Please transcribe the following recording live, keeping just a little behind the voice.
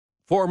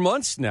For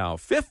months now,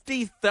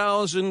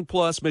 50,000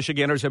 plus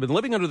Michiganders have been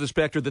living under the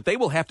specter that they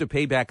will have to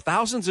pay back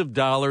thousands of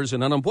dollars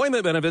in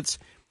unemployment benefits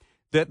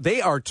that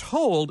they are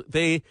told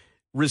they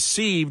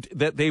received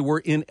that they were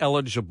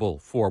ineligible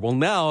for. Well,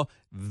 now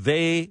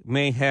they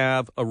may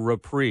have a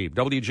reprieve.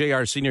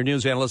 WJR Senior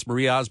News Analyst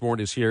Marie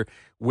Osborne is here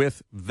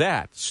with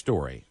that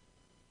story.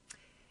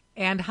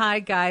 And hi,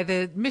 Guy.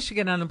 The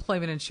Michigan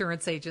Unemployment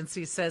Insurance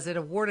Agency says it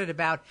awarded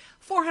about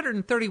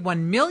 $431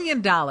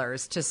 million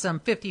to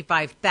some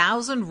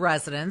 55,000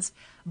 residents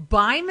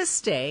by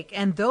mistake,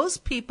 and those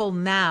people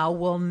now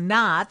will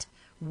not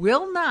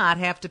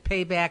have to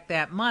pay back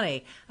that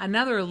money.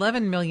 Another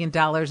 $11 million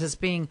is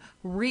being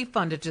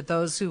refunded to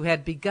those who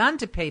had begun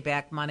to pay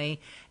back money,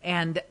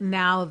 and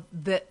now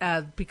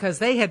that because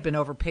they had been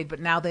overpaid, but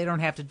now they don't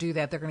have to do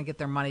that. They're going to get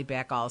their money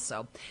back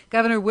also.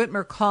 Governor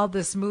Whitmer called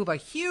this move a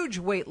huge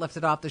weight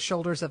lifted off the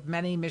shoulders of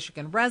many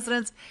Michigan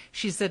residents.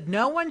 She said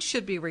no one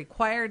should be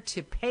required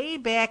to pay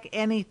back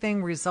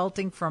anything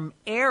resulting from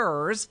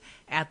errors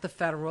at the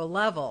federal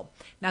level.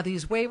 Now,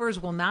 these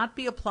waivers will not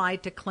be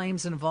applied to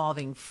claims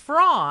involving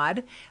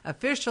fraud.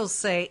 Officials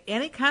say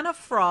any kind of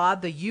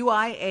fraud the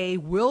UIA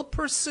will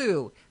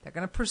pursue. They're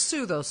going to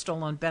pursue those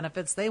stolen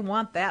benefits. They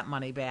want that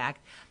money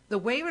back. The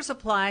waivers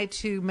apply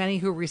to many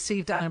who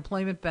received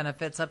unemployment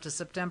benefits up to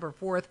September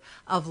 4th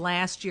of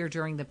last year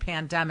during the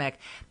pandemic.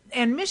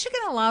 And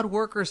Michigan allowed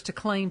workers to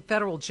claim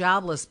federal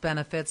jobless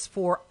benefits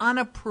for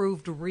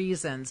unapproved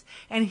reasons.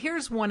 And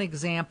here's one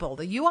example.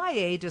 The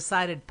UIA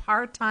decided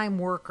part-time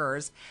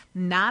workers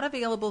not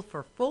available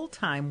for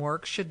full-time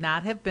work should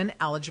not have been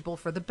eligible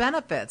for the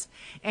benefits.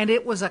 And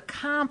it was a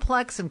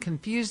complex and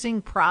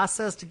confusing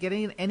process to get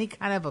any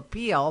kind of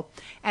appeal.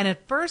 And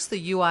at first,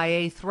 the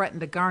UIA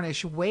threatened to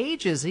garnish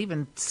wages,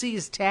 even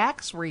seize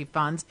tax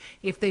refunds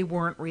if they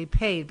weren't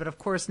repaid. But of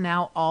course,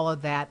 now all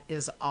of that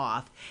is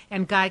off.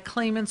 And Guy,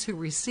 claimants who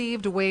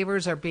received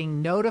waivers are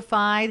being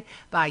notified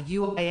by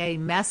UIA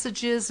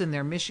messages in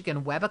their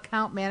Michigan Web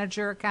Account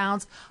Manager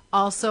accounts.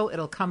 Also,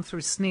 it'll come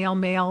through snail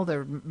mail.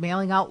 They're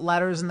mailing out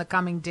letters in the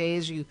coming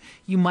days. You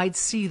might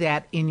see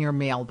that in your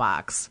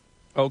mailbox.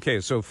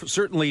 Okay, so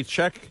certainly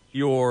check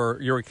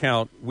your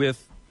account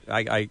with the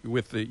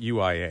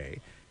UIA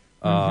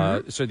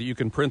so that you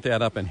can print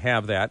that up and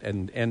have that.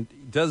 And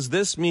does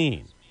this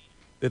mean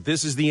that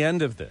this is the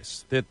end of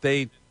this? That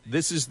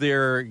this is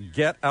their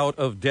get out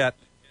of debt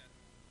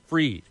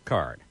free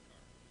card?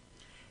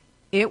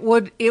 It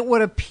would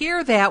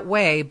appear that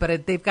way,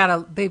 but they've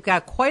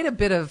got quite a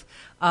bit of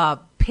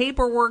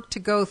paperwork to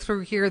go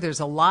through here.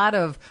 There's a lot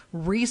of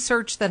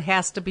research that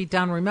has to be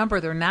done. Remember,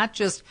 they're not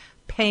just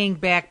paying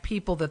back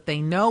people that they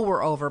know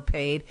were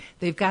overpaid.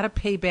 They've got to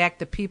pay back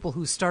the people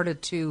who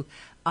started to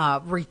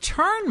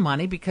return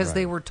money because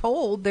they were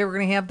told they were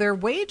going to have their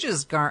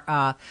wages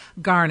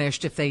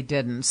garnished if they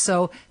didn't.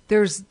 So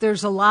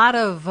there's a lot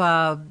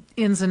of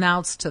ins and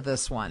outs to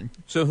this one.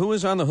 So who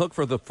is on the hook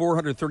for the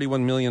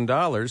 $431 million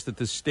that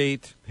the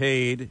state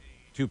paid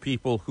to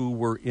people who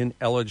were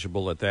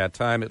ineligible at that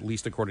time, at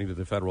least according to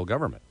the federal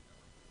government?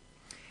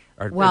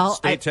 Are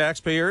state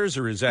taxpayers,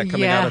 or is that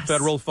coming out of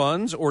federal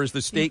funds, or is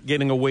the state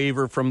getting a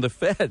waiver from the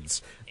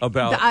feds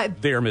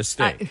about their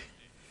mistake?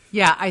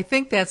 I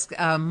think that's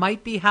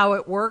might be how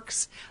it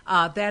works.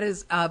 That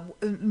is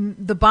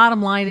the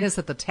bottom line is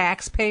that the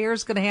taxpayer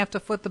is going to have to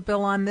foot the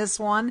bill on this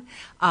one.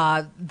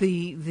 I'm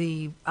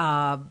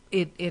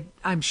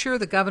sure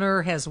the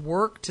governor has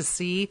worked to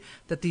see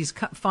that these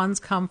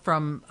funds come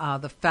from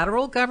the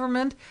federal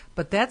government,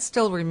 but that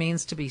still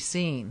remains to be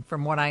seen,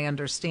 from what I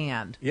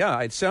understand.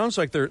 Yeah, it sounds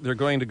like they're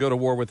going to go to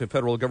war with the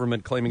federal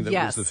government, claiming that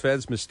it was the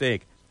Fed's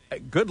mistake.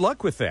 Good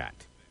luck with that.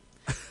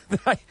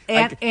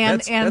 That's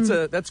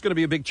going to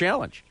be a big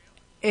challenge.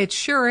 It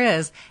sure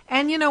is.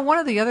 And, one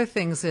of the other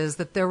things is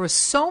that there was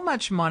so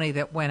much money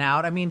that went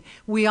out. I mean,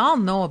 we all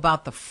know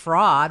about the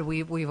fraud.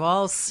 We've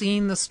all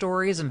seen the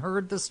stories and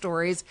heard the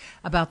stories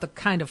about the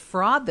kind of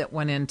fraud that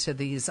went into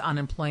these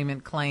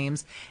unemployment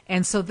claims.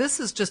 And so this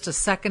is just a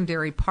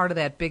secondary part of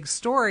that big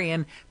story.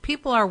 And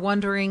people are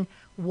wondering,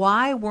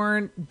 why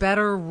weren't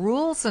better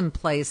rules in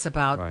place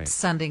about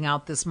sending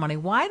out this money?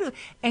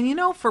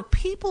 For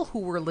people who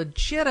were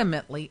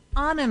legitimately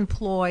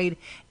unemployed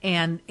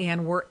and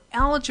were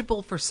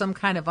eligible for some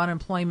kind of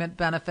unemployment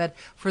benefit,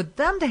 for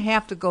them to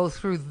have to go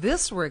through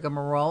this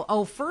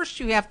rigmarole,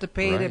 first you have to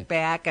pay it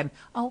back, and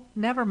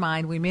never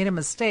mind, we made a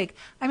mistake.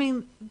 I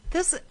mean,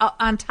 this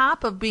on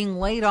top of being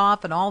laid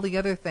off and all the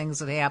other things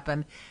that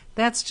happened,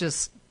 it's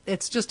just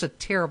a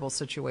terrible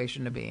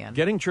situation to be in.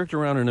 Getting jerked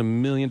around in a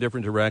million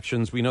different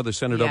directions. We know the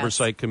Senate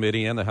Oversight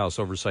Committee and the House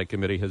Oversight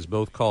Committee has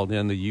both called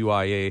in the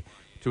UIA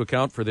to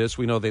account for this.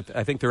 We know that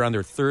I think they're on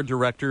their third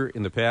director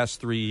in the past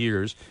 3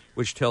 years,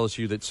 which tells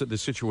you that the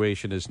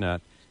situation is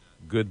not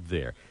good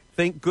there.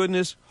 Thank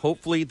goodness.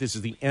 Hopefully this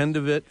is the end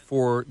of it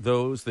for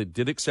those that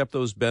did accept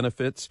those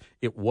benefits.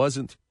 It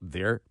wasn't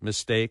their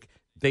mistake.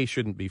 They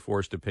shouldn't be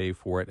forced to pay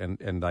for it.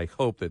 And I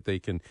hope that they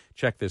can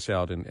check this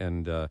out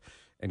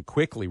and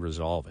quickly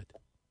resolve it.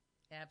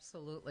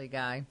 Absolutely,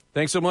 Guy.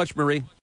 Thanks so much, Marie.